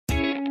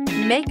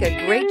Make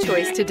a great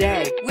choice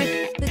today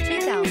with the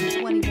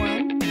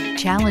 2021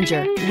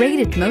 Challenger.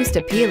 Rated most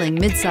appealing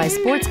midsize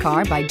sports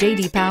car by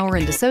J.D. Power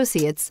and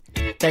Associates,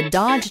 the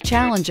Dodge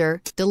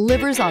Challenger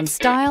delivers on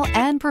style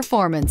and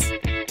performance.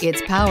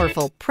 It's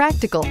powerful,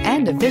 practical,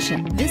 and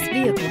efficient. This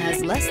vehicle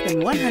has less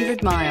than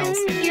 100 miles.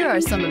 Here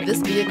are some of this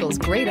vehicle's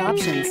great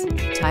options: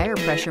 tire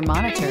pressure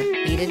monitor,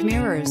 heated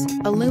mirrors,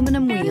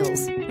 aluminum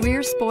wheels,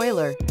 rear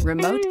spoiler,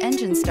 remote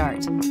engine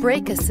start,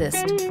 brake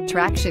assist,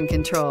 traction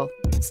control,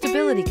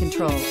 stability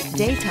control,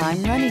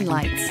 daytime running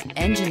lights,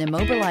 engine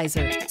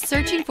immobilizer.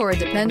 Searching for a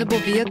dependable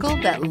vehicle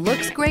that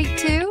looks great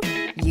too?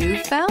 You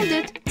found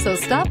it, so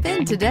stop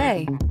in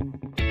today.